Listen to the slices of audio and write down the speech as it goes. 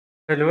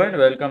Hello and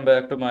welcome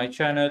back to my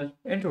channel.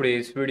 In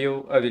today's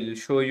video, I will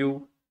show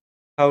you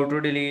how to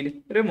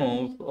delete,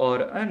 remove or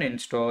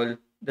uninstall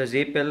the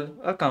Zepel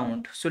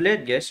account. So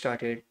let's get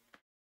started.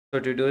 So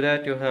to do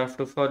that, you have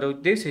to follow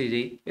these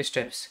easy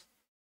steps.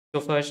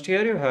 So first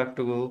here you have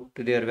to go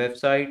to their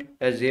website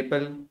as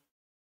Zepel,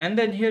 and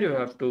then here you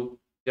have to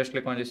just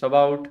click on this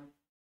about,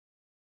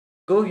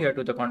 go here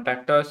to the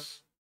contact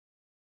us.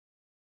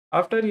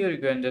 After here you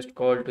can just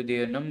call to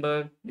their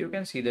number. You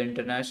can see the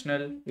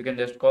international, you can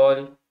just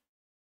call.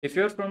 If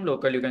you're from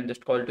local, you can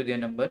just call to their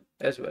number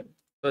as well.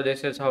 So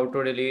this is how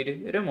to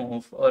delete,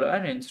 remove or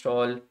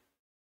uninstall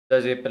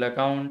the Zepel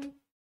account.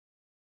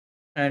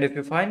 And if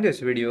you find this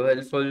video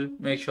helpful,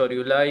 make sure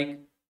you like,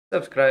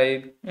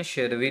 subscribe and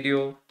share the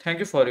video. Thank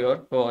you for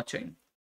your watching.